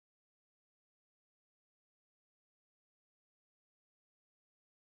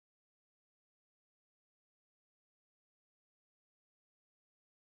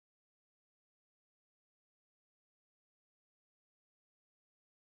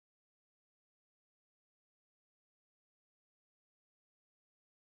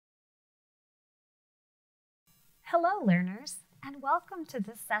Hello, learners, and welcome to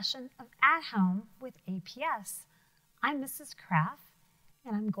this session of At Home with APS. I'm Mrs. Kraft,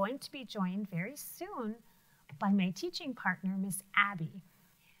 and I'm going to be joined very soon by my teaching partner, Miss Abby.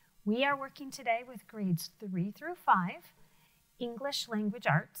 We are working today with grades 3 through 5, English Language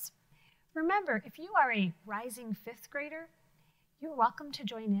Arts. Remember, if you are a rising 5th grader, you're welcome to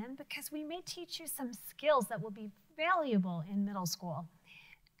join in because we may teach you some skills that will be valuable in middle school.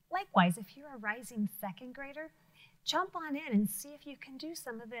 Likewise, if you're a rising 2nd grader, jump on in and see if you can do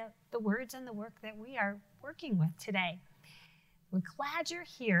some of the words and the work that we are working with today. We're glad you're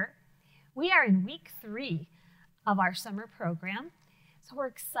here. We are in week 3 of our summer program, so we're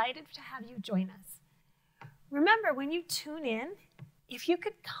excited to have you join us. Remember, when you tune in, if you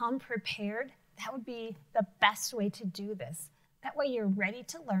could come prepared, that would be the best way to do this. That way you're ready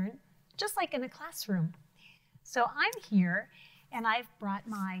to learn, just like in a classroom. So I'm here, and I've brought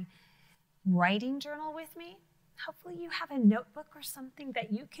my writing journal with me. Hopefully you have a notebook or something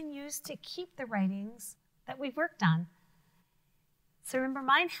that you can use to keep the writings that we've worked on. So remember,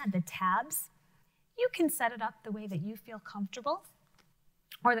 mine had the tabs. You can set it up the way that you feel comfortable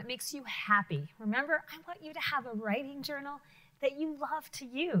or that makes you happy. Remember, I want you to have a writing journal that you love to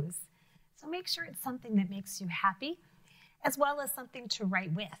use. So make sure it's something that makes you happy, as well as something to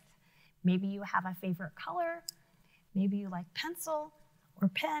write with. Maybe you have a favorite color, maybe you like pencil or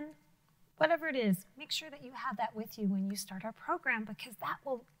pen. Whatever it is, make sure that you have that with you when you start our program because that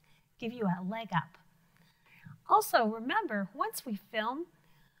will give you a leg up. Also, remember, once we film,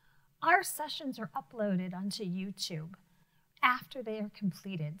 our sessions are uploaded onto YouTube after they are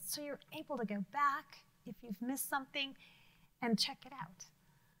completed. So you're able to go back if you've missed something and check it out.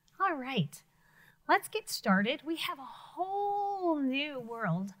 All right, let's get started. We have a whole new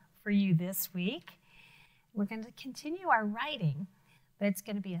world for you this week. We're going to continue our writing, but it's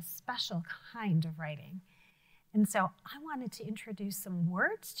going to be a special kind of writing. And so I wanted to introduce some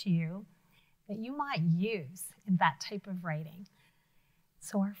words to you that you might use in that type of writing.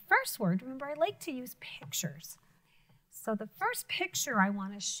 So our first word, remember, I like to use pictures. So the first picture I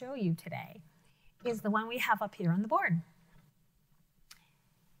want to show you today is the one we have up here on the board.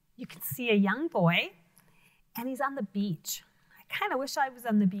 You can see a young boy, and he's on the beach. I kind of wish I was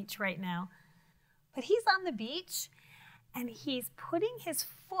on the beach right now, but he's on the beach, and he's putting his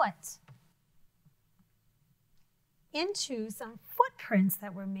foot into some footprints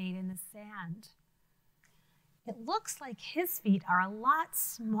that were made in the sand. It looks like his feet are a lot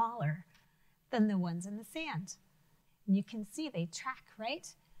smaller than the ones in the sand. And you can see they track,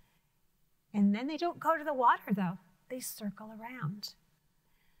 right? And then they don't go to the water, though. They circle around.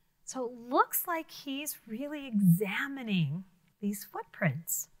 So it looks like he's really examining these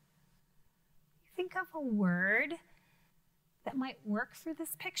footprints. Think of a word that might work for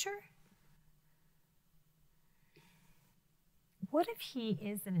this picture. What if he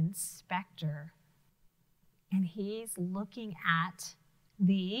is an inspector and he's looking at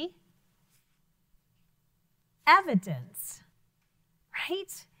the evidence,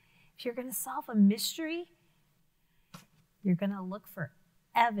 right? If you're going to solve a mystery, you're going to look for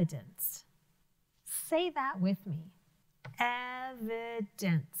evidence. Say that with me.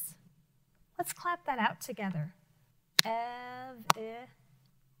 Evidence. Let's clap that out together. Evidence.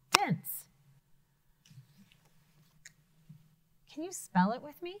 Can you spell it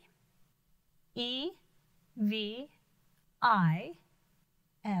with me? E-V-I-V-E.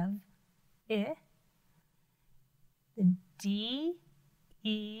 The D-E-N-C-E.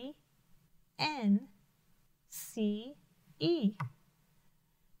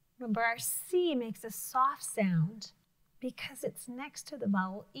 Remember, our C makes a soft sound because it's next to the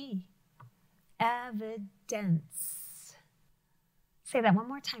vowel E. Evidence. Say that one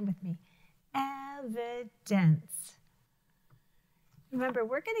more time with me. Evidence. Remember,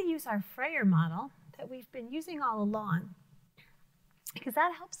 we're going to use our Frayer model that we've been using all along because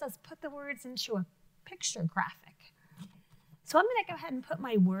that helps us put the words into a picture graphic. So I'm going to go ahead and put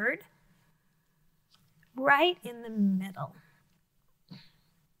my word right in the middle.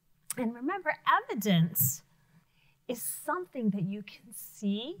 And remember, evidence is something that you can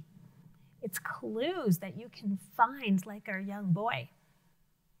see. It's clues that you can find, like our young boy.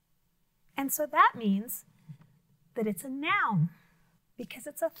 And so that means that it's a noun because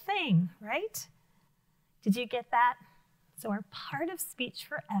it's a thing, right? Did you get that? So our part of speech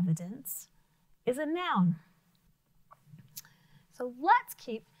for evidence is a noun. So let's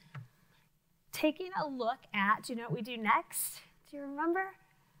keep taking a look at, do you know what we do next? Do you remember?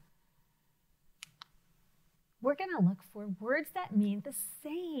 We're going to look for words that mean the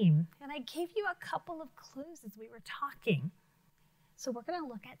same. And I gave you a couple of clues as we were talking. So we're going to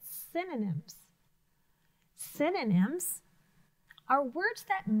look at synonyms. Synonyms are words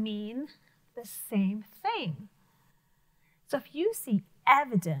that mean the same thing. So if you see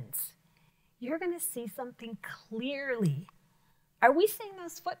evidence, you're going to see something clearly. Are we seeing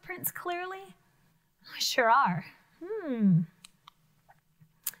those footprints clearly? We sure are.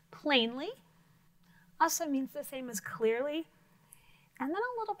 Plainly also means the same as clearly. And then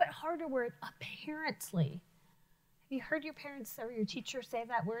a little bit harder word, apparently. Have you heard your parents or your teacher say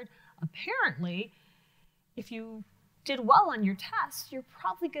that word? Apparently, if you did well on your test, you're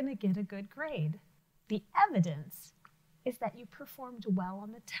probably going to get a good grade. The evidence is that you performed well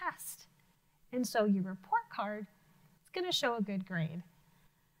on the test. And so your report card is going to show a good grade.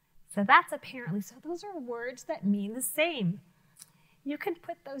 So that's apparently. So those are words that mean the same. You can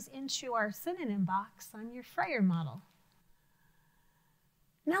put those into our synonym box on your Freyer model.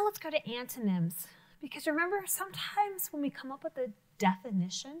 Now let's go to antonyms. Because remember, sometimes when we come up with a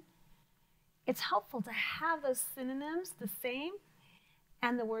definition, it's helpful to have those synonyms the same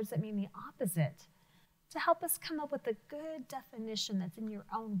and the words that mean the opposite to help us come up with a good definition that's in your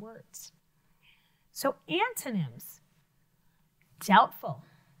own words. So antonyms, doubtful.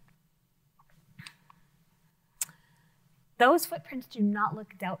 Those footprints do not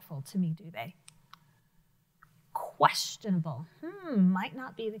look doubtful to me, do they? Questionable, might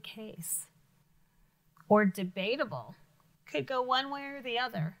not be the case. Or debatable, could go one way or the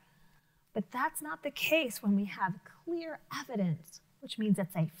other. But that's not the case when we have clear evidence, which means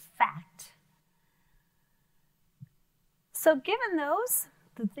it's a fact. So given those,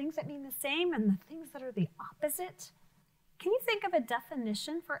 the things that mean the same and the things that are the opposite, can you think of a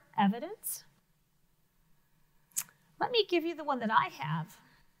definition for evidence? Let me give you the one that I have.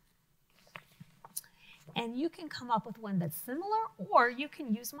 And you can come up with one that's similar, or you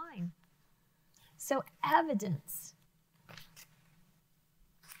can use mine. So evidence.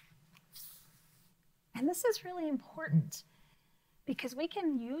 And this is really important because we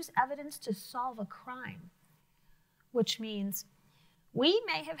can use evidence to solve a crime, which means we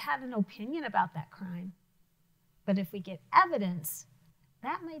may have had an opinion about that crime, but if we get evidence,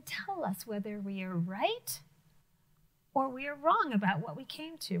 that may tell us whether we are right or we are wrong about what we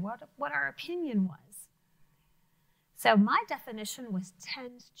came to, what our opinion was. So my definition was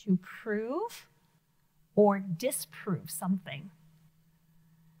tend to prove or disprove something.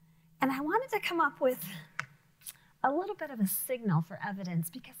 And I wanted to come up with a little bit of a signal for evidence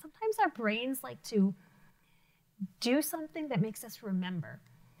because sometimes our brains like to do something that makes us remember.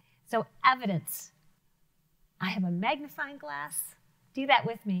 So evidence. I have a magnifying glass. Do that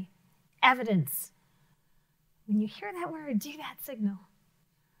with me. Evidence. When you hear that word, do that signal.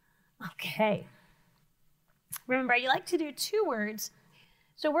 Okay. Remember, I like to do 2 words.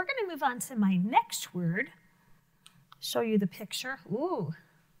 So we're going to move on to my next word. Show you the picture. Ooh.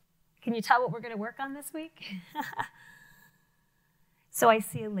 Can you tell what we're going to work on this week? So I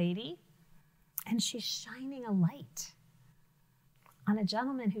see a lady, and she's shining a light on a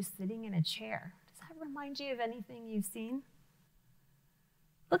gentleman who's sitting in a chair. Does that remind you of anything you've seen?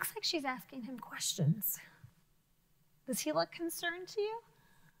 Looks like she's asking him questions. Does he look concerned to you?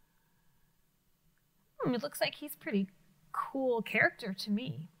 It looks like he's pretty cool character to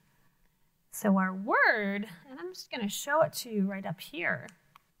me. So our word, and I'm just going to show it to you right up here,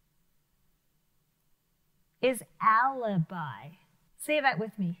 is alibi. Say that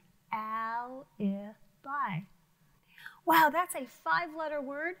with me. Alibi. Wow, that's a 5-letter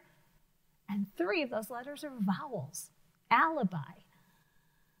word, and 3 of those letters are vowels. Alibi.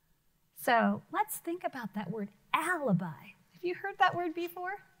 So let's think about that word alibi. Have you heard that word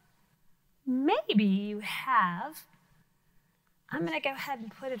before? Maybe you have. I'm going to go ahead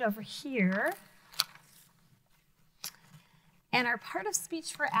and put it over here. And our part of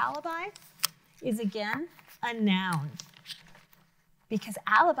speech for alibi is, again, a noun. Because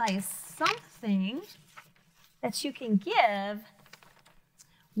alibi is something that you can give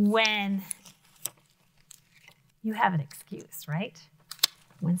when you have an excuse, right?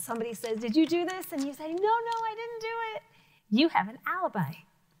 When somebody says, did you do this? And you say, no, I didn't do it. You have an alibi.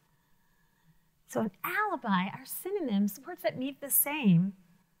 So an alibi, our synonyms, words that mean the same,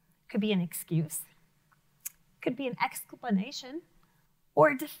 could be an excuse, could be an explanation, or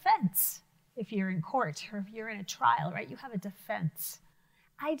a defense. If you're in court or if you're in a trial, right, you have a defense.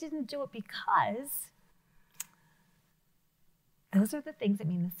 I didn't do it because. Those are the things that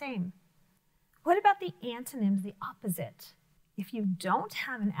mean the same. What about the antonyms, the opposite? If you don't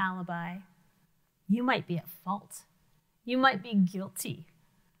have an alibi, you might be at fault. You might be guilty.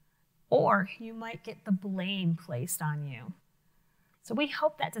 Or you might get the blame placed on you. So we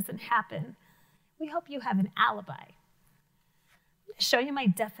hope that doesn't happen. We hope you have an alibi. I'm going to show you my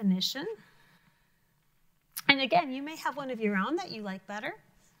definition. And again, you may have one of your own that you like better.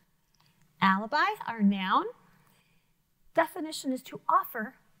 Alibi, our noun. Definition is to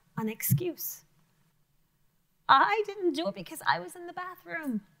offer an excuse. I didn't do it because I was in the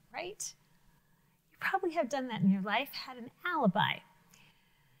bathroom, right? You probably have done that in your life, had an alibi.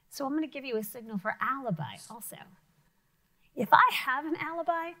 So I'm going to give you a signal for alibi also. If I have an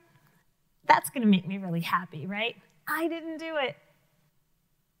alibi, that's going to make me really happy, right? I didn't do it.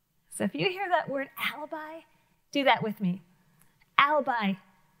 So if you hear that word alibi, do that with me. Alibi.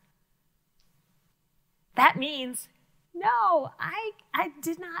 That means, no, I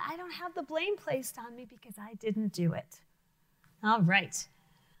did not, I don't have the blame placed on me because I didn't do it. All right.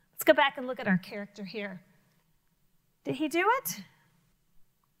 Let's go back and look at our character here. Did he do it?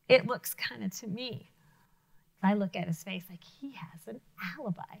 It looks kind of to me, if I look at his face, like he has an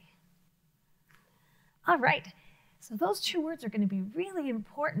alibi. All right. So those two words are going to be really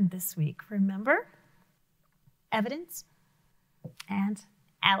important this week. Remember, evidence and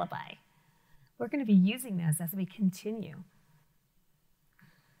alibi. We're going to be using those as we continue.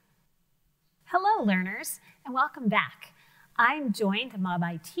 Hello, learners, and welcome back. I'm joined by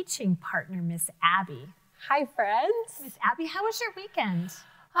my teaching partner, Miss Abby. Hi, friends. Miss Abby, how was your weekend?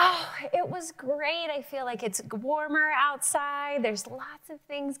 Oh, it was great. I feel like it's warmer outside. There's lots of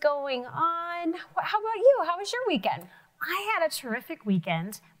things going on. How about you? How was your weekend? I had a terrific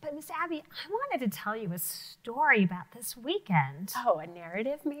weekend, but Miss Abby, I wanted to tell you a story about this weekend. Oh, a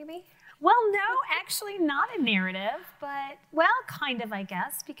narrative maybe? Well, no, actually not a narrative, but, well, kind of, I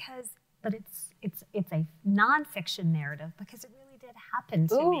guess, but it's a nonfiction narrative because it really did happen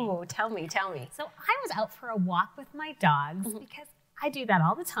to me. Ooh, tell me. So I was out for a walk with my dogs because I do that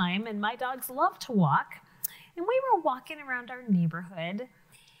all the time, and my dogs love to walk. And we were walking around our neighborhood,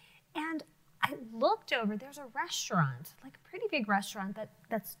 and I looked over. There's a restaurant, like a pretty big restaurant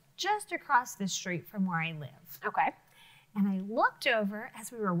that's just across the street from where I live. Okay. And I looked over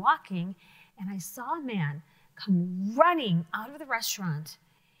as we were walking, and I saw a man come running out of the restaurant,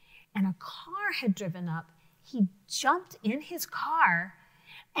 and a car had driven up. He jumped in his car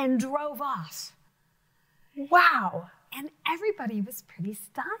and drove off. Wow. And everybody was pretty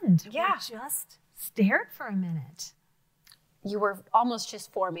stunned. Yeah. We just stared for a minute. You were almost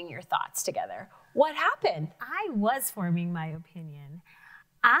just forming your thoughts together. What happened? I was forming my opinion.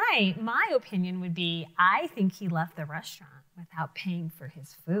 My opinion would be, I think he left the restaurant without paying for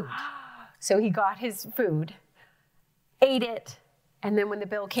his food. So he got his food, ate it, and then when the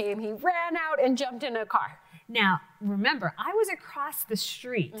bill came, he ran out and jumped in a car. Now, remember, I was across the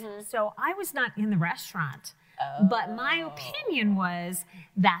street, so I was not in the restaurant. Oh. But my opinion was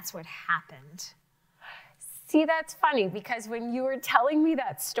that's what happened. See, that's funny because when you were telling me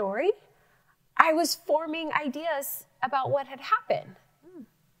that story, I was forming ideas about what had happened.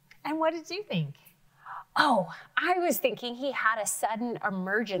 And what did you think? Oh, I was thinking he had a sudden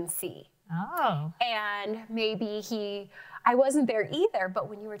emergency. Oh. And maybe I wasn't there either, but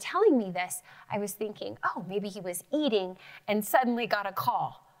when you were telling me this, I was thinking, oh, maybe he was eating and suddenly got a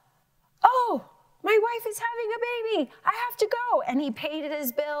call. Oh, my wife is having a baby. I have to go. And he paid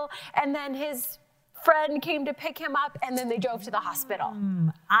his bill, and then his friend came to pick him up, and then they drove to the hospital.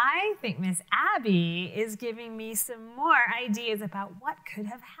 I think Miss Abby is giving me some more ideas about what could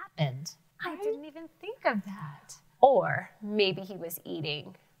have happened. I didn't even think of that. Or maybe he was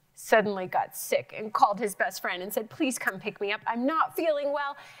eating, suddenly got sick, and called his best friend and said, please come pick me up. I'm not feeling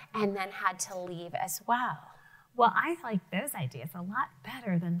well, and then had to leave as well. Well, I like those ideas a lot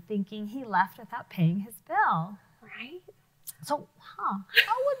better than thinking he left without paying his bill. Right? So, how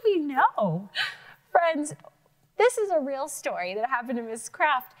would we know? Friends, this is a real story that happened to Miss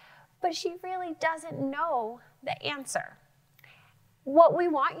Kraft, but she really doesn't know the answer. What we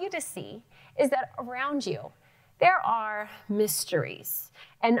want you to see is that around you, there are mysteries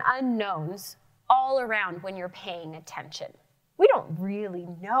and unknowns all around when you're paying attention. We don't really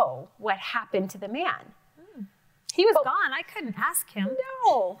know what happened to the man. He was gone. I couldn't ask him.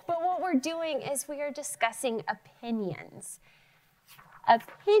 No, but what we're doing is we are discussing opinions.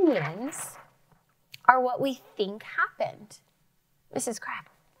 Opinions are what we think happened. Mrs. Kraft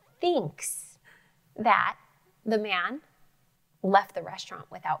thinks that the man left the restaurant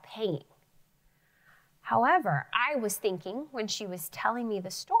without paying. However, I was thinking when she was telling me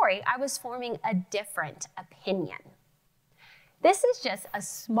the story, I was forming a different opinion. This is just a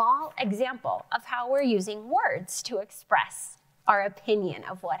small example of how we're using words to express our opinion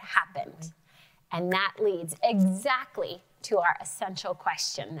of what happened. And that leads exactly to our essential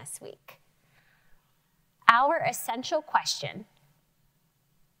question this week. Our essential question: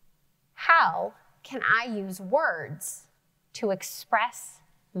 how can I use words to express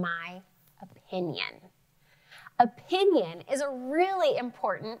my opinion? Opinion is a really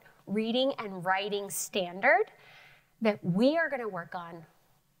important reading and writing standard that we are going to work on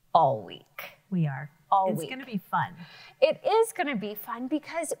all week. We are. All it's week. It's going to be fun. It is going to be fun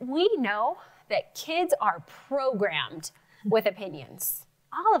because we know that kids are programmed with opinions.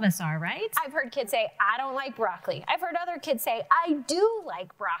 All of us are, right? I've heard kids say, I don't like broccoli. I've heard other kids say, I do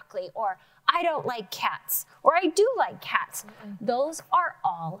like broccoli, or I don't like cats, or I do like cats. Those are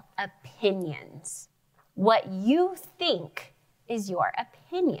all opinions. What you think is your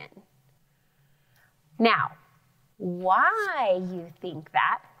opinion. Now, why you think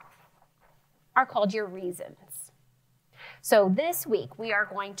that are called your reasons. So this week, we are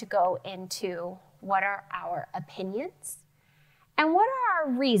going to go into what are our opinions and what are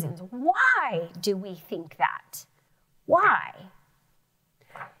our reasons. Why do we think that? Why?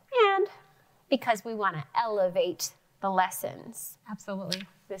 And because we want to elevate the lessons. Absolutely.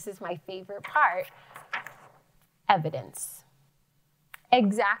 This is my favorite part. Evidence.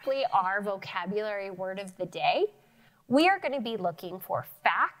 Exactly our vocabulary word of the day. We are going to be looking for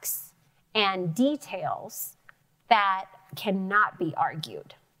facts and details that cannot be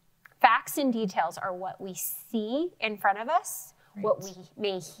argued. Facts and details are what we see in front of us, right. What we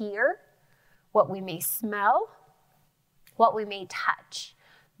may hear, what we may smell, what we may touch.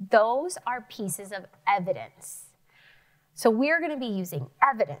 Those are pieces of evidence. So we're going to be using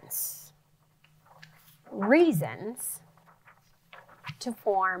evidence, reasons, to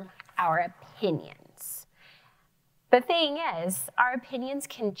form our opinions. The thing is, our opinions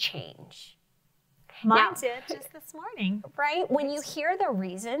can change. Mine did just this morning. Right? When you hear the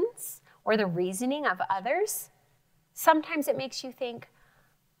reasons or the reasoning of others, sometimes it makes you think,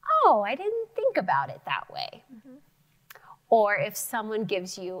 oh, I didn't think about it that way. Mm-hmm. Or if someone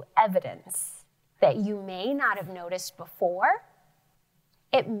gives you evidence that you may not have noticed before,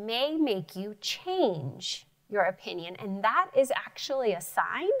 it may make you change your opinion. And that is actually a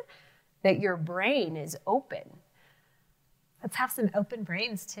sign that your brain is open. Let's have some open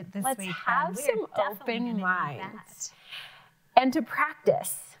brains this week. Let's have some open minds. And to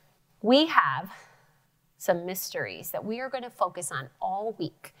practice, we have some mysteries that we are going to focus on all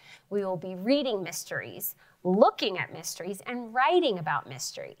week. We will be reading mysteries, looking at mysteries, and writing about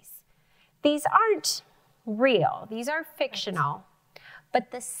mysteries. These aren't real. These are fictional.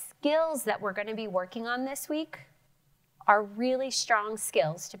 But the skills that we're going to be working on this week are really strong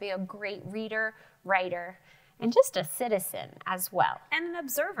skills to be a great reader, writer, and just a citizen as well. And an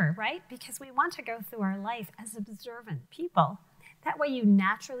observer, right? Because we want to go through our life as observant people. That way you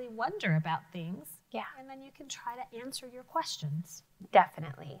naturally wonder about things. Yeah. And then you can try to answer your questions.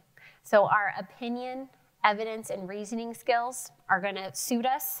 Definitely. So our opinion, evidence, and reasoning skills are going to suit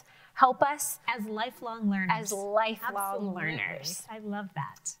us, help us. As lifelong learners. As lifelong Absolutely. Learners. I love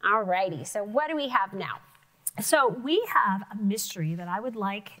that. All righty. So what do we have now? So we have a mystery that I would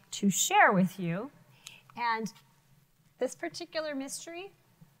like to share with you. And this particular mystery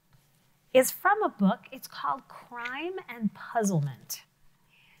is from a book. It's called Crime and Puzzlement.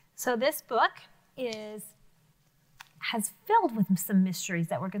 So this book has filled with some mysteries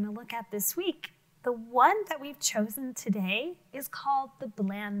that we're going to look at this week. The one that we've chosen today is called the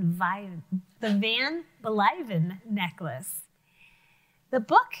Van Belyven necklace. The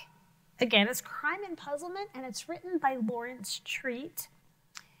book, again, is Crime and Puzzlement, and it's written by Lawrence Treat.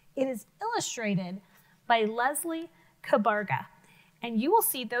 It is illustrated by Leslie Kabarga. And you will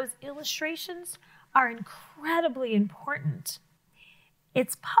see those illustrations are incredibly important.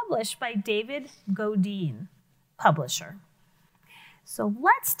 It's published by David Godine, publisher. So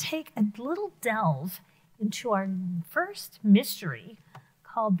let's take a little delve into our first mystery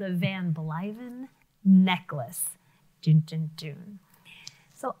called the Van Belyven necklace. Dun, dun, dun.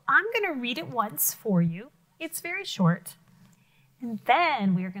 So I'm going to read it once for you. It's very short. And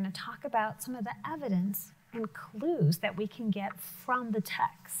then we are going to talk about some of the evidence and clues that we can get from the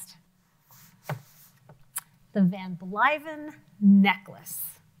text. The Van Belyven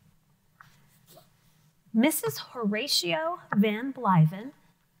necklace. Mrs. Horatio Van Belyven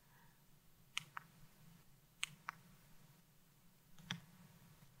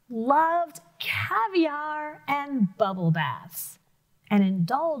loved caviar and bubble baths and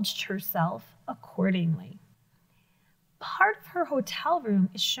indulged herself accordingly. Part of her hotel room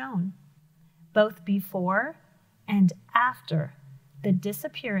is shown, both before and after the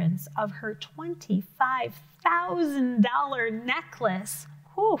disappearance of her $25,000 necklace.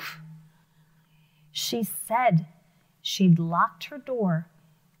 Oof. She said she'd locked her door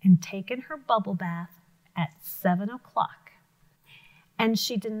and taken her bubble bath at 7 o'clock. And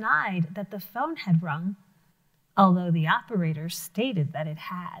she denied that the phone had rung, although the operator stated that it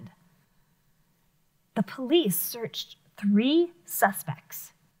had. The police searched 3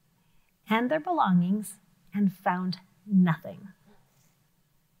 suspects and their belongings and found nothing.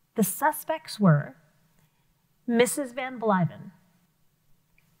 The suspects were Mrs. Van Blyven,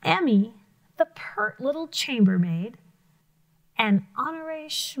 Emmy, the pert little chambermaid, and Honoré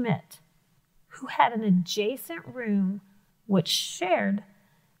Schmidt, who had an adjacent room which shared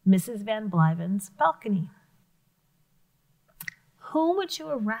Mrs. Van Blyven's balcony. Who would you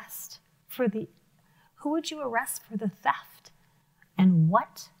arrest for the theft? And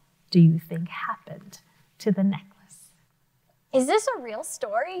what do you think happened to the necklace? Is this a real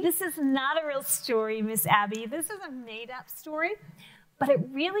story? This is not a real story, Miss Abby. This is a made-up story, but it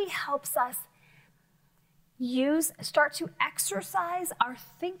really helps us start to exercise our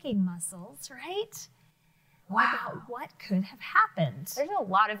thinking muscles, right? Wow. About what could have happened. There's a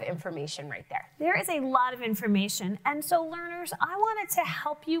lot of information right there. There is a lot of information. And so learners, I wanted to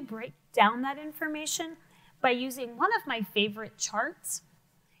help you break down that information by using one of my favorite charts.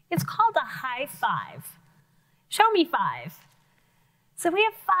 It's called a high five. Show me 5. So we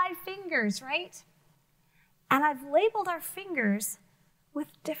have 5 fingers, right? And I've labeled our fingers with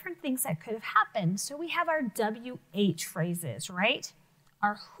different things that could have happened. So we have our WH phrases, right?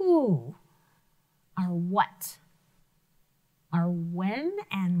 Our who, our what, our when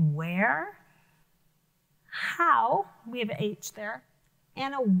and where, how, we have an H there,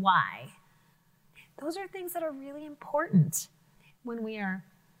 and a why. Those are things that are really important when we are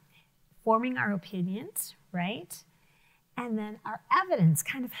forming our opinions, right? And then our evidence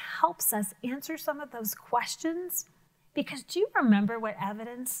kind of helps us answer some of those questions. Because do you remember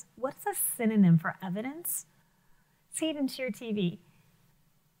what's a synonym for evidence? Say it into your TV.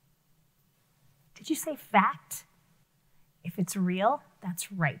 Did you say fact? If it's real,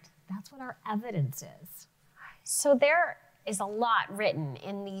 that's right. That's what our evidence is. So there is a lot written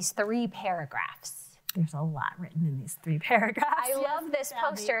in these 3 paragraphs. There's a lot written in these 3 paragraphs. I love this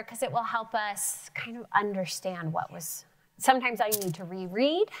poster because it will help us kind of understand what was. Sometimes I need to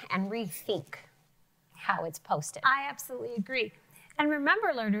reread and rethink how it's posted. I absolutely agree. And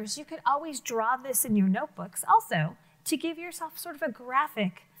remember, learners, you could always draw this in your notebooks also to give yourself sort of a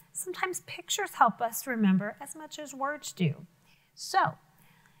graphic. Sometimes pictures help us remember as much as words do. So,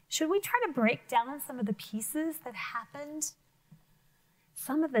 should we try to break down some of the pieces that happened?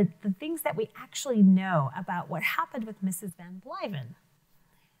 Some of the things that we actually know about what happened with Mrs. Van Blyven.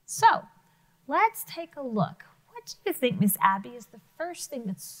 So, let's take a look. What do you think, Miss Abby, is the first thing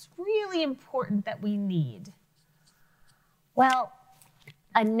that's really important that we need? Well,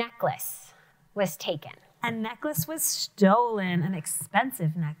 a necklace was taken. A necklace was stolen, an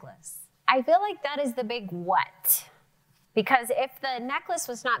expensive necklace. I feel like that is the big what. Because if the necklace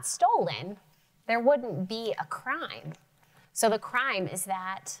was not stolen, there wouldn't be a crime. So the crime is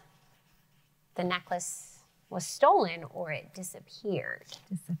that the necklace was stolen or it disappeared.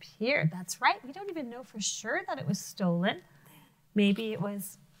 Disappeared, that's right. We don't even know for sure that it was stolen. Maybe it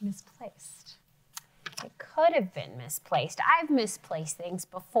was misplaced. It could have been misplaced. I've misplaced things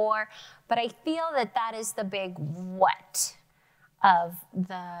before, but I feel that that is the big what of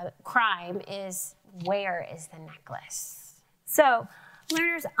the crime is where is the necklace? So,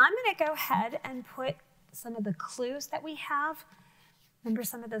 learners, I'm going to go ahead and put some of the clues that we have, remember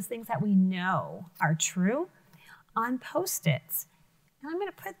some of those things that we know are true, on Post-its. And I'm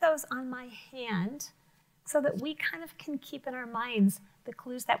going to put those on my hand so that we kind of can keep in our minds the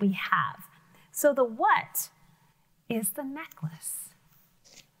clues that we have. So the what is the necklace.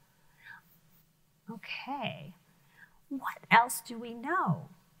 Okay, what else do we know?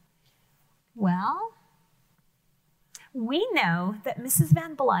 Well, we know that Mrs.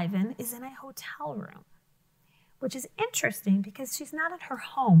 Van Blyven is in a hotel room, which is interesting because she's not at her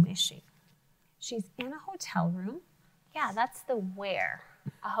home, is she? She's in a hotel room. Yeah, that's the where,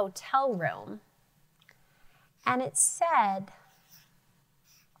 a hotel room. And it said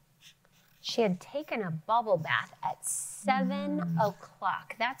she had taken a bubble bath at 7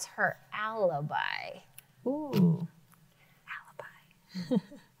 o'clock. That's her alibi. Ooh, alibi.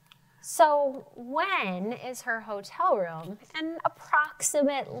 So when is her hotel room? And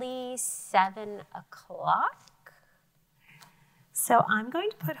approximately 7 o'clock? So I'm going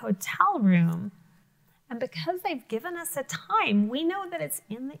to put hotel room. And because they've given us a time, we know that it's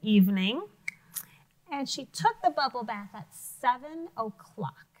in the evening. And she took the bubble bath at 7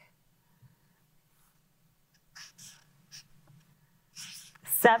 o'clock.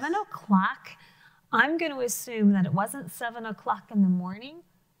 7 o'clock, I'm going to assume that it wasn't 7 o'clock in the morning.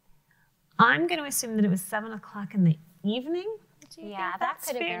 I'm going to assume that it was 7 o'clock in the evening. Yeah, that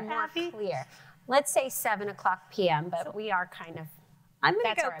could have been more clear. Let's say 7 o'clock p.m., but we are kind of I'm going to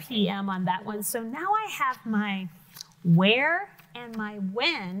That's go our opinion. PM on that one. So now I have my where and my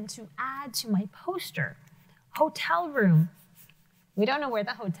when to add to my poster. Hotel room. We don't know where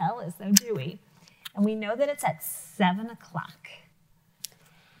the hotel is, though, do we? And we know that it's at 7 o'clock.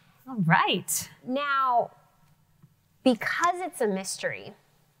 All right. Now, because it's a mystery,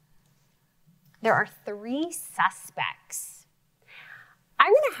 there are 3 suspects.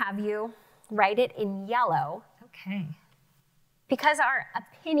 I'm going to have you write it in yellow Okay. because our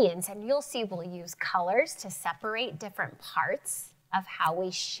opinions, and you'll see we'll use colors to separate different parts of how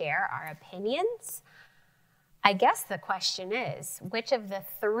we share our opinions. I guess the question is, which of the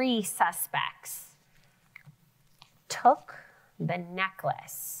 3 suspects took the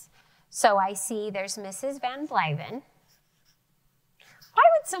necklace? So I see there's Mrs. Van Blyven. Why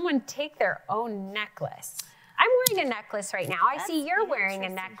would someone take their own necklace? I'm wearing a necklace right now. I see you're wearing a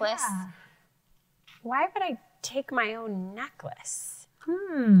necklace. Yeah. Why would I take my own necklace?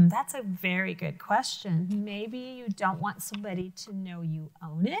 That's a very good question. Maybe you don't want somebody to know you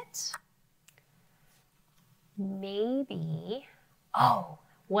own it. Maybe, oh,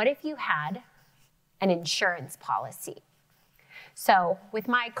 what if you had an insurance policy? So with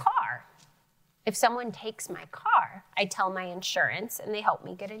my car, if someone takes my car, I tell my insurance and they help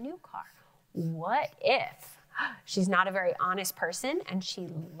me get a new car. What if she's not a very honest person and she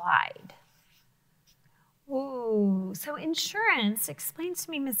lied? Ooh, so insurance, explain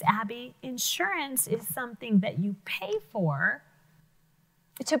to me, Miss Abby, insurance is something that you pay for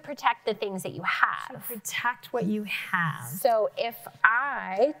To protect the things that you to have. protect what you have. So if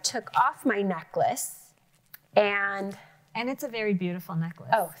I took off my necklace and And it's a very beautiful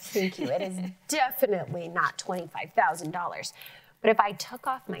necklace. oh, thank you. It is definitely not $25,000. But if I took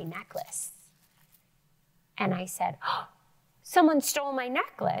off my necklace and I said, oh, someone stole my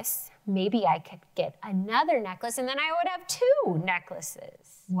necklace, maybe I could get another necklace and then I would have 2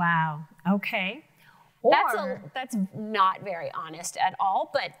 necklaces. Wow. Okay. That's not very honest at all,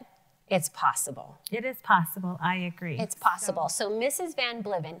 but it's possible. It is possible. I agree. It's possible. So Mrs. Van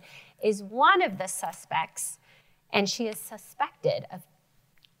Blyven is one of the suspects, and she is suspected of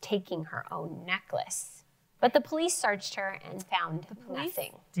taking her own necklace. But the police searched her and found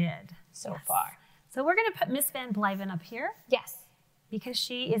nothing did so far. So we're going to put Miss Van Blyven up here Yes. because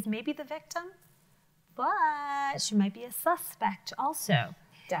she is maybe the victim, but she might be a suspect also.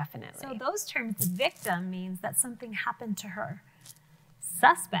 Definitely. So those terms, victim means that something happened to her.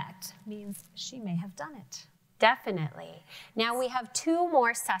 Suspect means she may have done it. Definitely. Now we have 2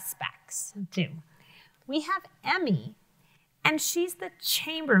 more suspects. We have Emmy, and she's the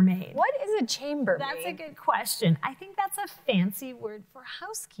chambermaid. What is a chambermaid? That's a good question. I think that's a fancy word for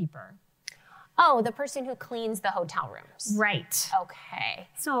housekeeper. Oh, the person who cleans the hotel rooms. Right. Okay.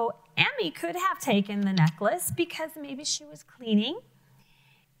 So Emmy could have taken the necklace because maybe she was cleaning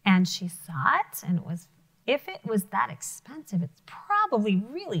and she saw it, and if it was that expensive, it's probably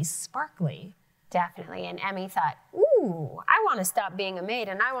really sparkly. Definitely. And Emmy thought, ooh, I want to stop being a maid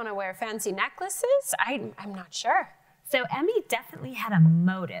and I want to wear fancy necklaces. I'm not sure. So Emmy definitely had a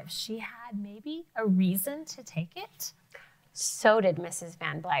motive. She had maybe a reason to take it. So did Mrs.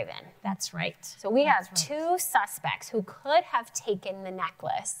 Van Blyven. That's right. So we have 2 suspects who could have taken the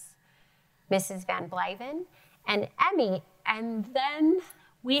necklace, Mrs. Van Blyven and Emmy, and then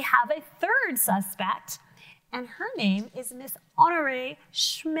We have a 3rd suspect, and her name is Miss Honorée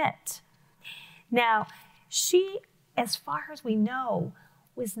Schmidt. Now, she, as far as we know,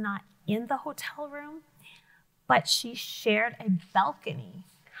 was not in the hotel room, but she shared a balcony.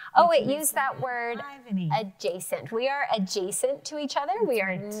 oh, it used that word Blyven. adjacent. We are adjacent to each other. We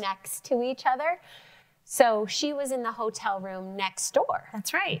are next to each other. So she was in the hotel room next door.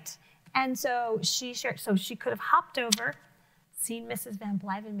 That's right. And so she shared, so she could have hopped over, seen Mrs. Van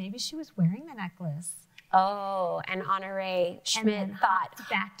Blyven. Maybe she was wearing the necklace. Oh, and Honorée Schmidt then thought, hopped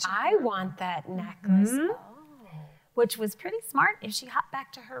back to I want that necklace. Oh. Which was pretty smart if she hopped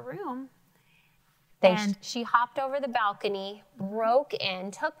back to her room. She hopped over the balcony, broke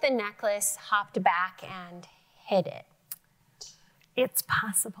in, took the necklace, hopped back, and hid it. It's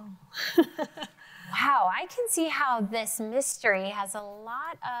possible. Wow, I can see how this mystery has a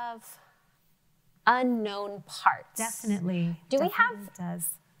lot of unknown parts. Definitely. Do we Definitely have does.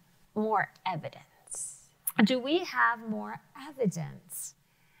 more evidence? Do we have more evidence?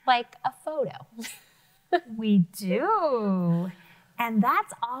 Like a photo. We do. And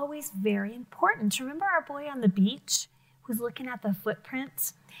that's always very important. Remember our boy on the beach who's looking at the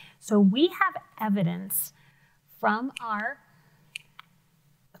footprints? So we have evidence from our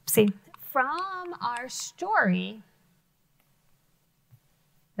story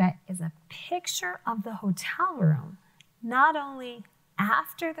that is a picture of the hotel room, not only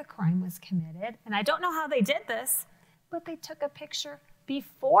after the crime was committed. And I don't know how they did this, but they took a picture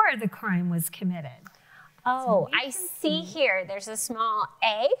before the crime was committed. Oh, I see here there's a small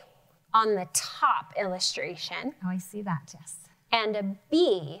A on the top illustration. Oh, I see that, yes. And a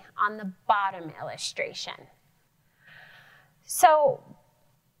B on the bottom illustration. So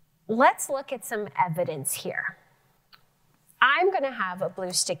let's look at some evidence here. I'm going to have a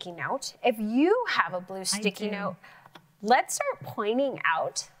blue sticky note. If you have a blue sticky note, let's start pointing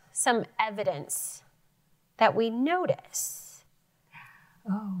out some evidence that we notice.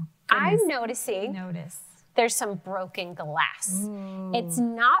 Oh, I'm goodness. noticing Notice. there's some broken glass. Ooh. It's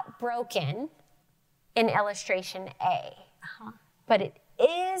not broken in illustration A, but it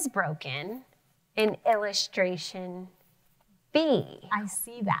is broken in illustration B. I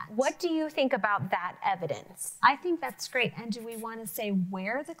see that. What do you think about that evidence? I think that's great. And do we want to say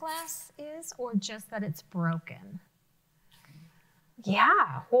where the glass is or just that it's broken?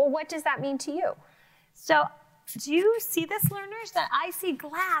 Yeah. Well, what does that mean to you? So do you see this, learners? That I see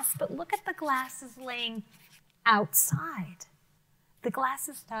glass, but look at the glass is laying outside. The glass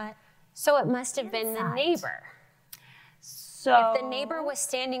is not. So it must have been the Inside. neighbor. So If the neighbor was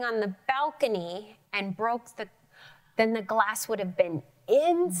standing on the balcony and then the glass would have been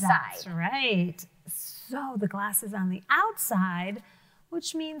inside. That's right. So the glass is on the outside,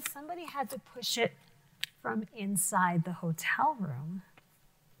 which means somebody had to push it from inside the hotel room.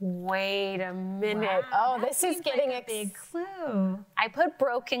 Wait a minute. Wow, Oh, that this is seems getting like a big clue. I put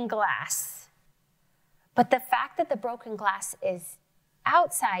broken glass. But the fact that the broken glass is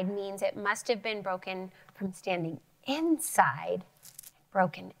outside means it must have been broken from standing inside,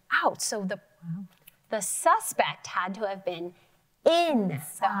 broken out. So the suspect had to have been in the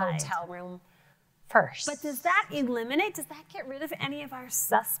Inside. hotel room first. But does that get rid of any of our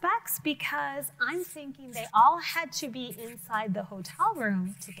suspects? Because I'm thinking they all had to be inside the hotel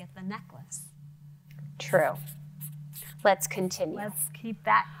room to get the necklace. True. Let's continue. Let's keep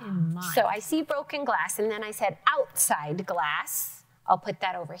that in mind. So I see broken glass, and then I said outside glass. I'll put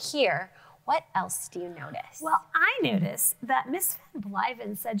that over here. What else do you notice? Well, I noticed that Miss Van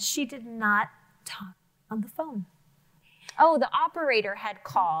Blyven said she did not talk on the phone. Oh, the operator had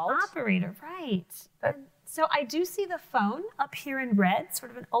called. Operator, right. And so I do see the phone up here in red,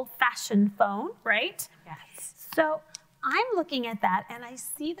 sort of an old-fashioned phone, right? Yes. So I'm looking at that, and I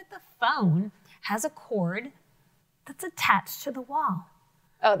see that the phone has a cord that's attached to the wall.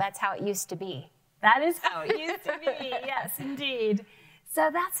 Oh, that's how it used to be. That is how it used to be. Yes, indeed. So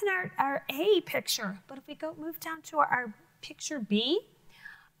that's in our A picture. But if we move down to our picture B,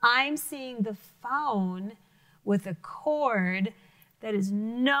 I'm seeing the phone with a cord that is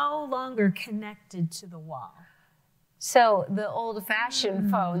no longer connected to the wall. So the old-fashioned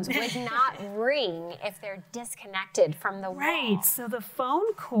phones would not ring if they're disconnected from the wall. Right, so the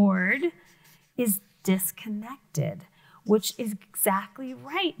phone cord is disconnected, which is exactly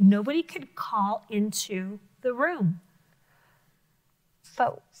right. Nobody could call into the room.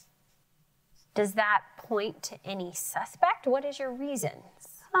 But does that point to any suspect? What is your reasons?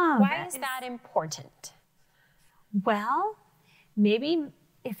 Oh, Why is that important? Well, maybe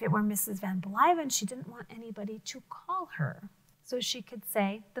if it were Mrs. Van Blyven, she didn't want anybody to call her. So she could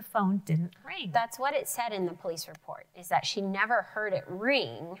say the phone didn't ring. That's what it said in the police report, is that she never heard it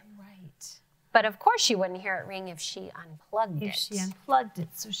ring. Right. But of course she wouldn't hear it ring if she unplugged it. If she unplugged it.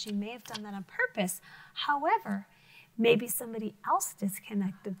 So she may have done that on purpose. However, maybe somebody else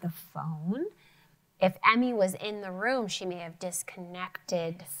disconnected the phone If Emmy was in the room, she may have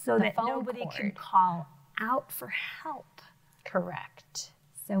disconnected so the that phone nobody cord. could call out for help. Correct.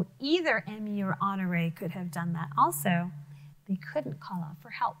 So either Emmy or Honore could have done that also. They couldn't call out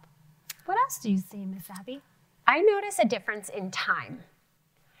for help. What else do you see, Miss Abby? I notice a difference in time.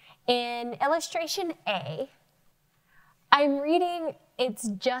 In illustration A, I'm reading it's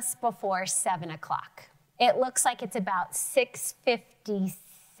just before 7 o'clock. It looks like it's about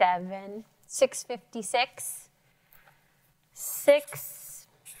 6:57, 6:56,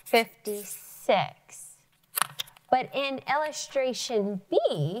 6:56. But in illustration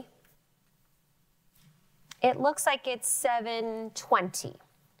B, it looks like it's 7:20.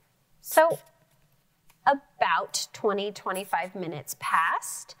 So about 20, 25 minutes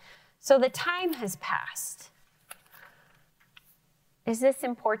passed. So the time has passed. Is this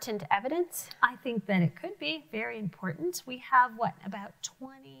important evidence? I think that it could be very important. We have, about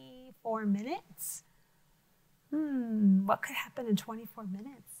 24 minutes? What could happen in 24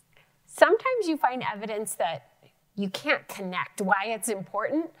 minutes? Sometimes you find evidence that you can't connect why it's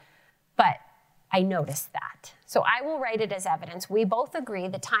important, but I noticed that. So I will write it as evidence. We both agree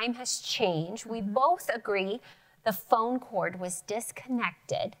the time has changed. We both agree the phone cord was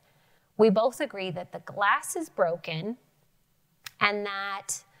disconnected. We both agree that the glass is broken and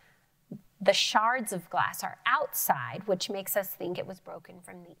that the shards of glass are outside, which makes us think it was broken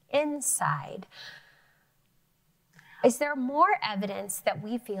from the inside. Is there more evidence that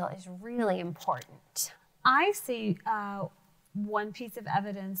we feel is really important? I see one piece of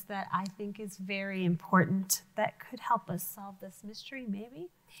evidence that I think is very important that could help us solve this mystery, maybe,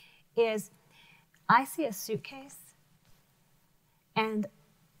 is I see a suitcase, and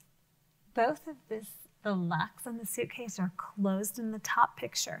both of the locks on the suitcase are closed in the top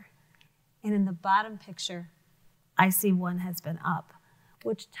picture. And in the bottom picture, I see one has been up,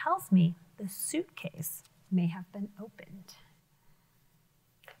 which tells me the suitcase may have been opened.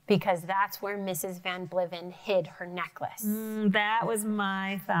 Because that's where Mrs. Van Bliven hid her necklace. That was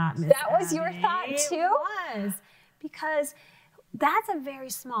my thought, Miss That was Abby. your thought too? It was, because that's a very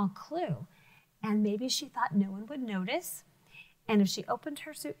small clue. And maybe she thought no one would notice. And if she opened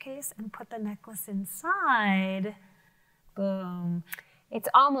her suitcase and put the necklace inside, boom. It's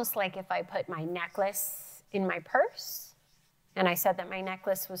almost like if I put my necklace in my purse and I said that my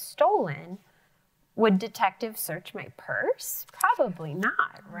necklace was stolen, would detectives search my purse? Probably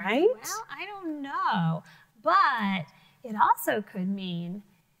not, right? Well, I don't know. But it also could mean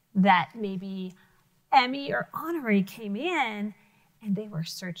that maybe Emmy or Honoré came in and they were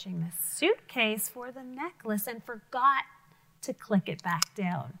searching the suitcase for the necklace and forgot to click it back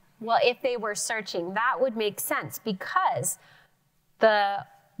down. Well, if they were searching, that would make sense because the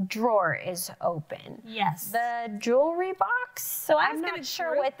drawer is open. Yes. The jewelry box, so I'm not not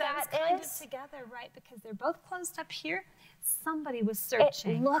sure what that kind is. of together, right? Because they're both closed up here. Somebody was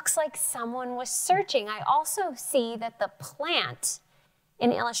searching. It looks like someone was searching. I also see that the plant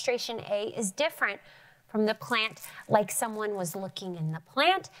in illustration A is different from the plant, like someone was looking in the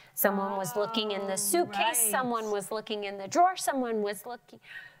plant, someone was looking in the suitcase, right. someone was looking in the drawer, someone was looking.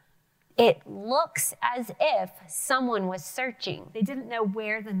 It looks as if someone was searching. They didn't know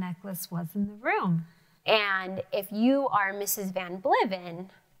where the necklace was in the room. And if you are Mrs. Van Bliven,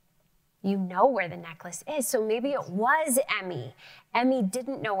 you know where the necklace is. So maybe it was Emmy. Emmy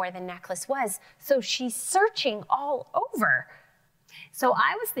didn't know where the necklace was, so she's searching all over. So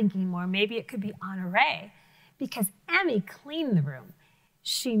I was thinking more, maybe it could be Honoré, because Emmy cleaned the room.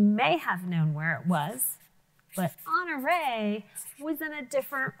 She may have known where it was, but Honoré was in a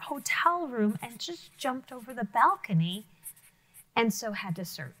different hotel room and just jumped over the balcony and so had to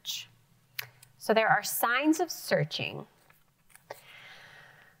search. So there are signs of searching.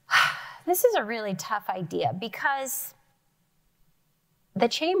 This is a really tough idea because the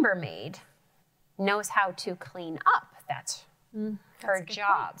chambermaid knows how to clean up. That's her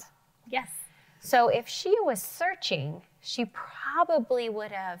job. Point. Yes. So if she was searching, she probably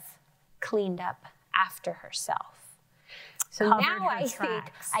would have cleaned up after herself. So Covered now her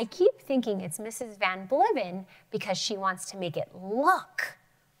tracks. I keep thinking it's Mrs. Van Bliven because she wants to make it look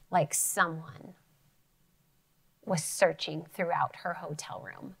like someone was searching throughout her hotel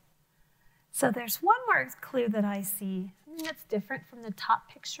room. So there's one more clue that I see, something that's different from the top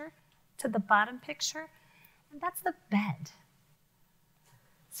picture to the bottom picture, and that's the bed.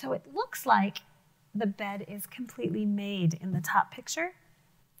 So it looks like the bed is completely made in the top picture,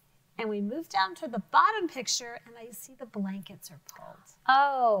 and we move down to the bottom picture, and I see the blankets are pulled.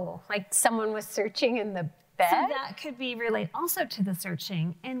 Oh, like someone was searching in the bed? So that could be related also to the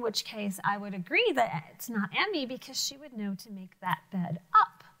searching, in which case I would agree that it's not Emmy because she would know to make that bed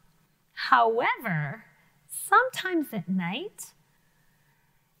up. However, sometimes at night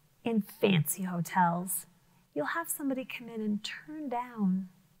in fancy hotels, you'll have somebody come in and turn down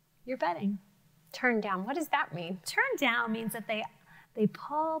your bedding. Turn down, what does that mean? Turn down means that they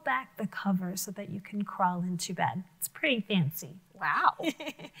pull back the cover so that you can crawl into bed. It's pretty fancy. Wow.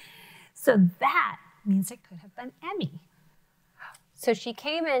 So that means it could have been Emmy. So she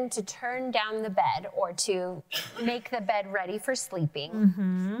came in to turn down the bed or to make the bed ready for sleeping.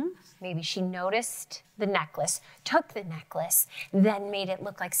 Mm-hmm. Maybe she noticed the necklace, took the necklace, then made it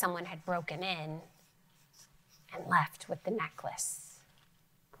look like someone had broken in and left with the necklace.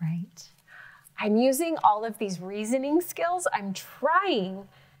 Right. I'm using all of these reasoning skills. I'm trying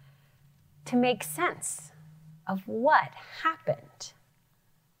to make sense of what happened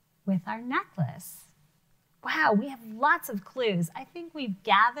With our necklace. Wow, we have lots of clues. I think we've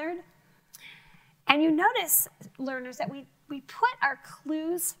gathered. And you notice, learners, that we put our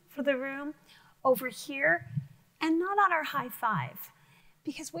clues for the room over here and not on our high five,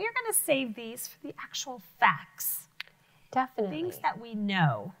 because we are going to save these for the actual facts. Definitely. Things that we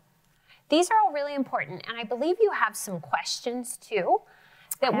know. These are all really important, and I believe you have some questions too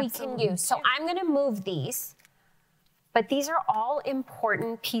that we can Absolutely use. So do. I'm going to move these But these are all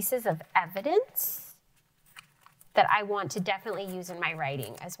important pieces of evidence that I want to definitely use in my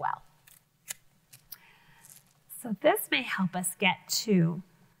writing as well. So this may help us get to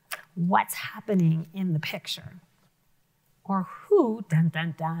what's happening in the picture, or who, dun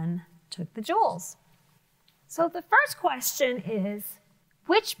dun dun, took the jewels. So the first question is,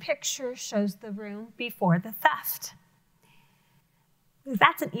 which picture shows the room before the theft?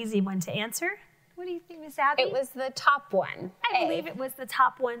 That's an easy one to answer. What do you think, Miss Abby? It was the top one. I believe it was the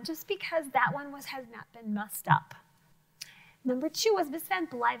top one, just because that one has not been messed up. Number 2 was Miss Van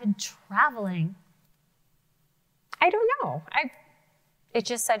Blyven traveling. I don't know. It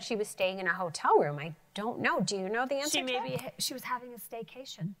just said she was staying in a hotel room. I don't know. Do you know the answer to that? She was having a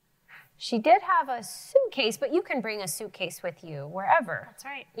staycation. She did have a suitcase, but you can bring a suitcase with you wherever. That's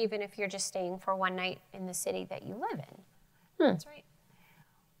right. Even if you're just staying for one night in the city that you live in. That's right.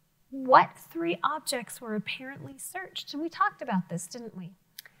 What 3 objects were apparently searched? And we talked about this, didn't we?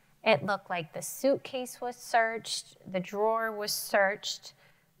 It looked like the suitcase was searched, the drawer was searched,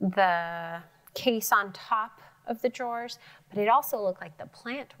 the case on top of the drawers, but it also looked like the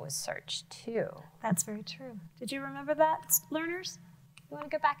plant was searched too. That's very true. Did you remember that, learners? You want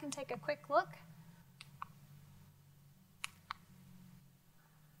to go back and take a quick look?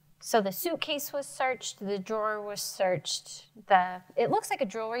 So the suitcase was searched, the drawer was searched, it looks like a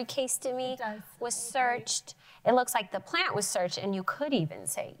jewelry case to me. It does. Was searched. It looks like the plant was searched, and you could even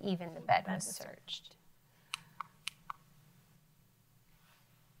say even the bed was searched.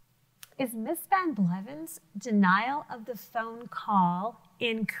 Is Miss Van Blyven's denial of the phone call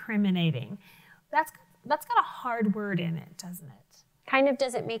incriminating? That's got a hard word in it, doesn't it? Kind of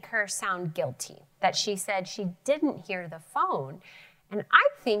doesn't make her sound guilty that she said she didn't hear the phone. And I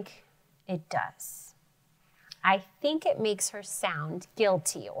think it does. I think it makes her sound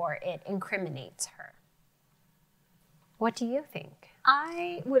guilty, or it incriminates her. What do you think?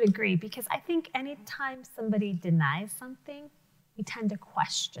 I would agree, because I think anytime somebody denies something, we tend to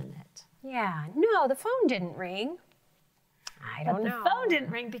question it. Yeah, no, the phone didn't ring. I don't know. The phone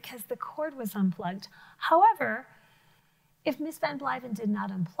didn't ring because the cord was unplugged. However, if Miss Van Blyven did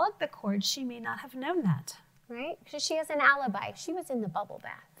not unplug the cord, she may not have known that. Right? Because she has an alibi. She was in the bubble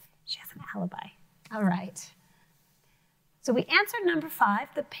bath. She has an alibi. All right. So we answered number 5.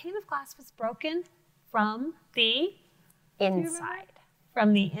 The pane of glass was broken from the inside.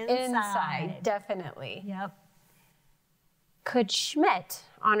 From the inside. Inside, definitely. Yep. Could Schmidt,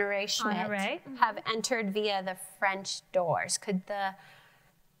 Honore Schmidt, have entered via the French doors? Could the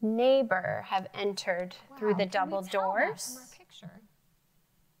neighbor have entered through the double doors? From our picture?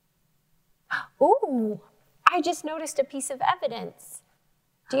 Ooh, I just noticed a piece of evidence.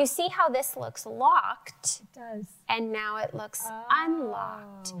 Do you see how this looks locked? It does. And now it looks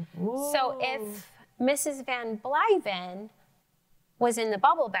unlocked. Ooh. So if Mrs. Van Blyven was in the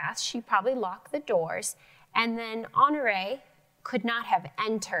bubble bath, she probably locked the doors, and then Honore could not have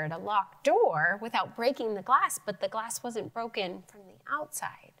entered a locked door without breaking the glass, but the glass wasn't broken from the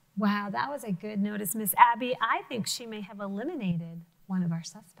outside. Wow, that was a good notice, Miss Abby. I think she may have eliminated one of our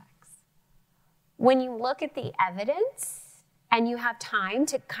suspects. When you look at the evidence and you have time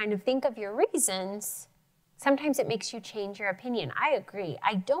to kind of think of your reasons, sometimes it makes you change your opinion. I agree.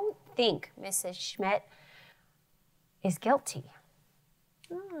 I don't think Mrs. Schmidt is guilty.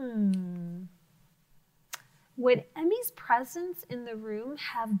 Would Emmy's presence in the room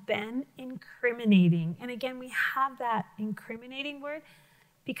have been incriminating? And again, we have that incriminating word.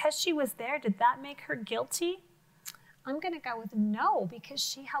 Because she was there, did that make her guilty? I'm going to go with no, because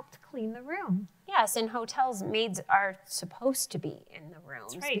she helped clean the room. Yes, in hotels, maids are supposed to be in the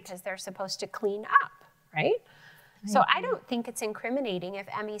rooms because they're supposed to clean up, right? So I don't think it's incriminating if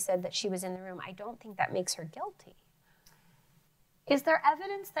Emmy said that she was in the room. I don't think that makes her guilty. Is there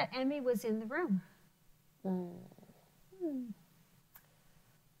evidence that Emmy was in the room?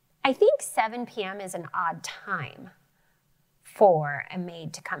 I think 7 p.m. is an odd time for a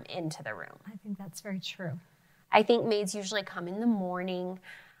maid to come into the room. I think that's very true. I think maids usually come in the morning.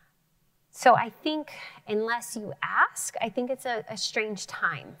 So I think unless you ask, I think it's a strange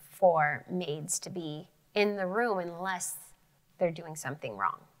time for maids to be in the room unless they're doing something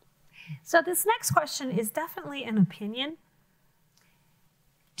wrong. So this next question is definitely an opinion.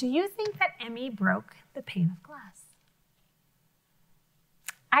 Do you think that Emmy broke the pane of glass?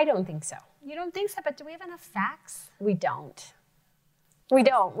 I don't think so. You don't think so, but do we have enough facts? We don't. We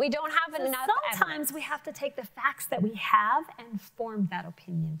don't. We don't have enough Sometimes evidence. we have to take the facts that we have and form that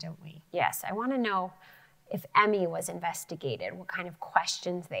opinion, don't we? Yes, I want to know if Emmy was investigated, what kind of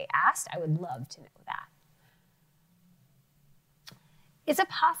questions they asked. I would love to know that. Is it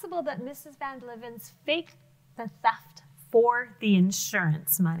possible that Mrs. Van Blyven's faked the theft for the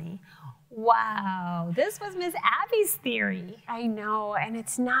insurance money. Wow, this was Miss Abby's theory. I know, and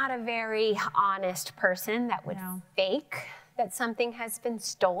it's not a very honest person that would fake that something has been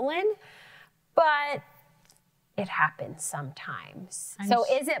stolen, but it happens sometimes.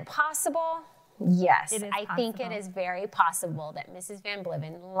 Is it possible? Yes, I think it is very possible that Mrs. Van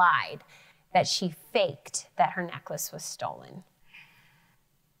Bliven lied, that she faked that her necklace was stolen.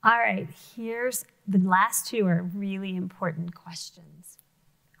 All right, here's the last two are really important questions.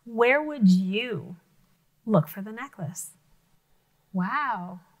 Where would you look for the necklace?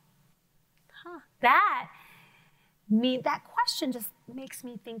 Wow. That question just makes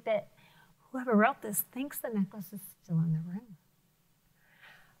me think that whoever wrote this thinks the necklace is still in the room.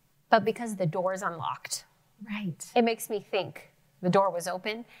 But because the door is unlocked, right, it makes me think the door was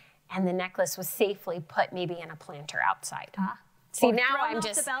open and the necklace was safely put maybe in a planter outside. See, now I'm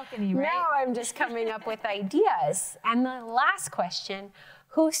just balcony, right? Now I'm just coming up with ideas. And the last question,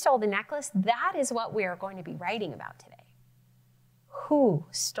 who stole the necklace? That is what we are going to be writing about today. Who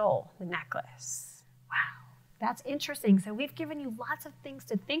stole the necklace? Wow, that's interesting. So we've given you lots of things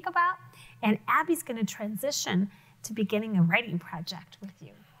to think about, and Abby's going to transition to beginning a writing project with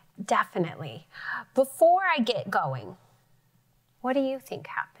you. Definitely. Before I get going, what do you think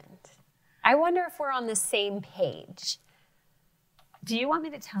happened? I wonder if we're on the same page. Do you want me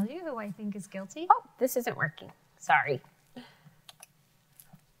to tell you who I think is guilty? Oh, this isn't working. Sorry.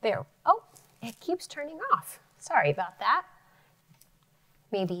 There. Oh, it keeps turning off. Sorry about that.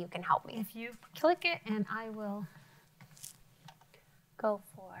 Maybe you can help me. If you click it, and I will go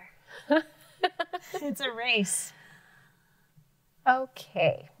for. It's a race.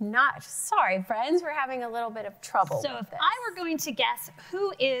 Okay, sorry, friends. We're having a little bit of trouble So with if this. I were going to guess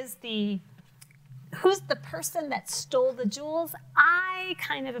who's the person that stole the jewels, I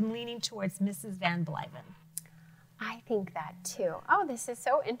kind of am leaning towards Mrs. Van Bliven. I think that too. Oh, this is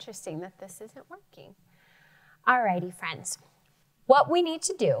so interesting that this isn't working. Alrighty, friends. What we need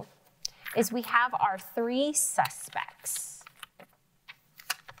to do is we have our three suspects.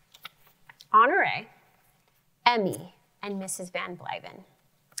 Honore, Emmy, and Mrs. Van Bliven.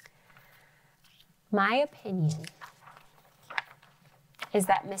 My opinion is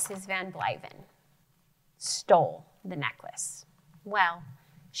that Mrs. Van Bliven stole the necklace. Well,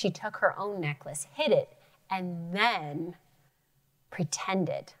 she took her own necklace, hid it, and then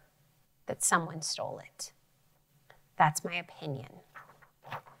pretended that someone stole it. That's my opinion.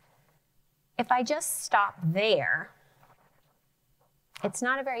 If I just stop there, it's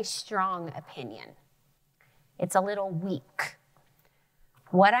not a very strong opinion. It's a little weak.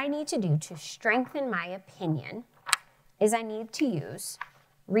 What I need to do to strengthen my opinion is I need to use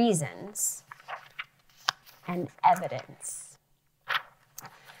reasons and evidence.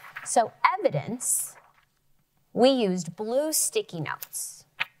 So evidence, we used blue sticky notes.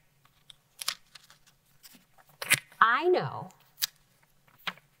 I know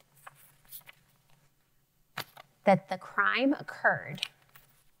that the crime occurred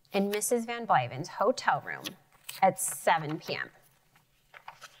in Mrs. Van Bliven's hotel room at 7 p.m.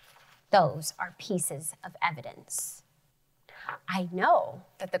 Those are pieces of evidence. I know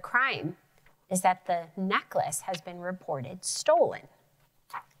that the crime is that the necklace has been reported stolen.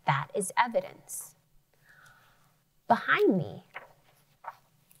 That is evidence. Behind me,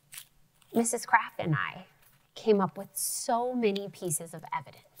 Mrs. Kraft and I came up with so many pieces of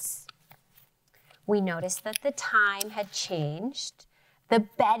evidence. We noticed that the time had changed, the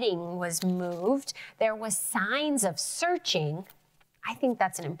bedding was moved, there was signs of searching. I think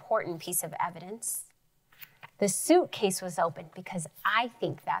that's an important piece of evidence. The suitcase was opened because I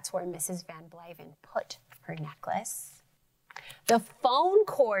think that's where Mrs. Van Bliven put her necklace. The phone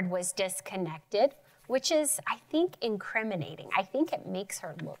cord was disconnected, which is, I think, incriminating. I think it makes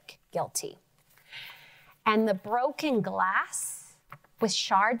her look guilty. And the broken glass with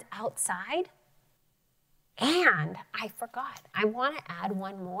shards outside. And I forgot, I want to add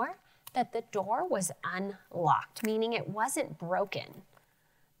one more, that the door was unlocked, meaning it wasn't broken.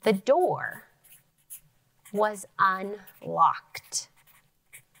 The door was unlocked.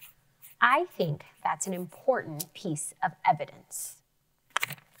 I think that's an important piece of evidence.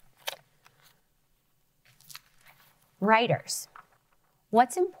 Writers,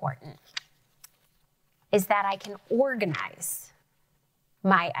 what's important is that I can organize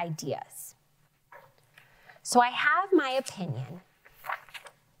my ideas. So I have my opinion,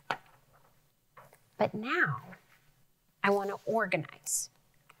 but now I want to organize.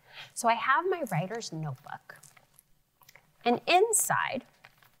 So I have my writer's notebook, and inside,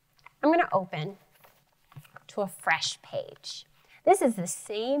 I'm going to open to a fresh page. This is the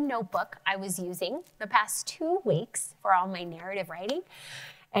same notebook I was using the past 2 weeks for all my narrative writing,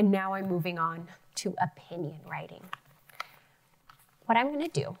 and now I'm moving on to opinion writing. What I'm going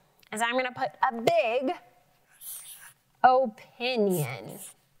to do is I'm going to put a big opinion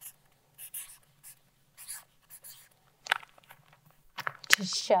to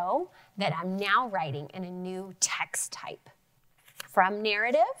show that I'm now writing in a new text type, from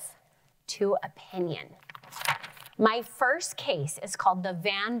narrative to opinion. My first case is called the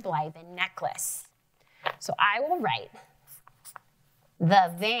Van Blyven necklace. So I will write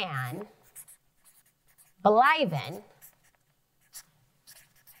the Van Blyven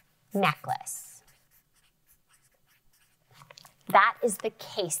necklace. That is the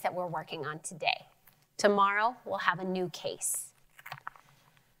case that we're working on today. Tomorrow, we'll have a new case.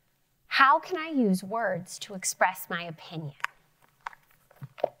 How can I use words to express my opinion?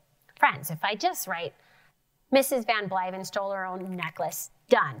 Friends, if I just write, Mrs. Van Blyven stole her own necklace,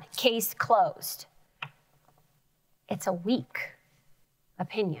 done, case closed, it's a weak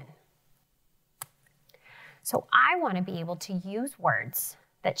opinion. So I want to be able to use words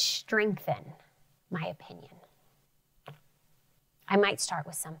that strengthen my opinion. I might start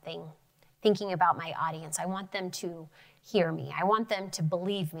with something, thinking about my audience. I want them to hear me. I want them to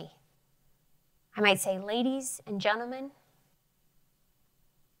believe me. I might say, ladies and gentlemen,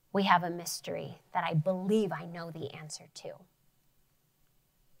 we have a mystery that I believe I know the answer to.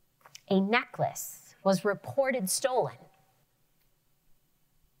 A necklace was reported stolen.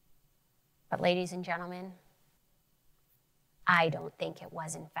 But ladies and gentlemen, I don't think it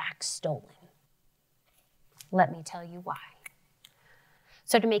was in fact stolen. Let me tell you why.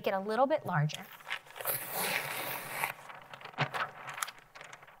 So to make it a little bit larger,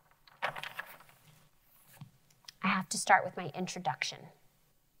 I have to start with my introduction.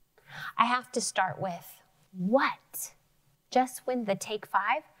 I have to start with what? Just when the take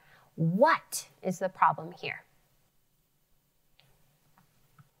 5, what is the problem here?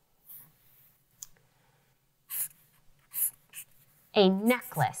 A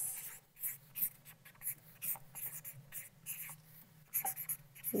necklace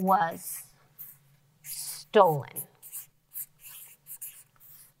was stolen,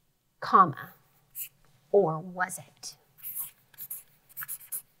 comma, or was it?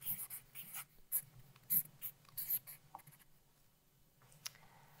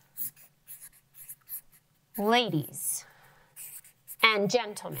 Ladies and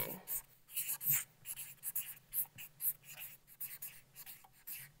gentlemen,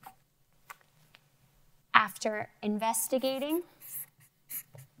 after investigating,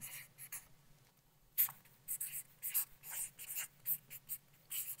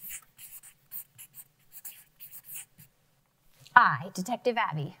 I, Detective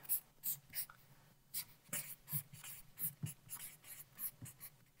Abby,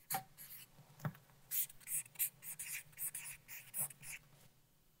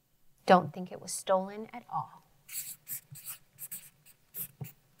 don't think it was stolen at all.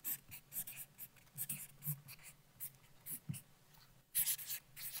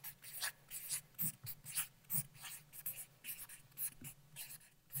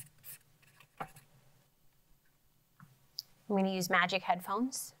 I'm going to use magic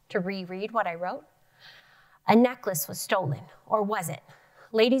headphones to reread what I wrote. A necklace was stolen, or was it?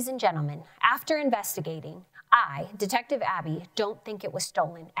 Ladies and gentlemen, after investigating, I, Detective Abby, don't think it was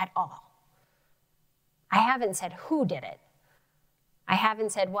stolen at all. I haven't said who did it. I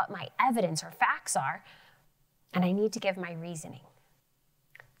haven't said what my evidence or facts are, and I need to give my reasoning.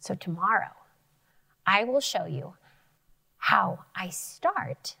 So tomorrow, I will show you how I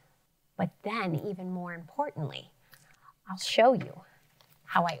start, but then even more importantly, I'll show you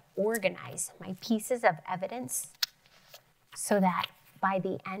how I organize my pieces of evidence so that by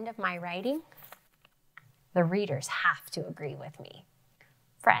the end of my writing, the readers have to agree with me.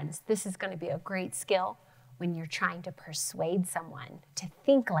 Friends, this is going to be a great skill when you're trying to persuade someone to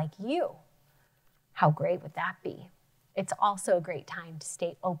think like you. How great would that be? It's also a great time to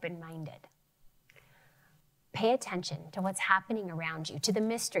stay open-minded. Pay attention to what's happening around you, to the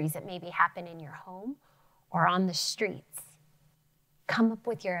mysteries that maybe happen in your home or on the streets. Come up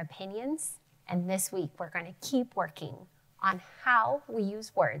with your opinions, and this week we're going to keep working on how we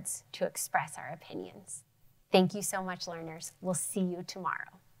use words to express our opinions. Thank you so much, learners. We'll see you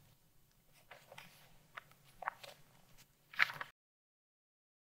tomorrow.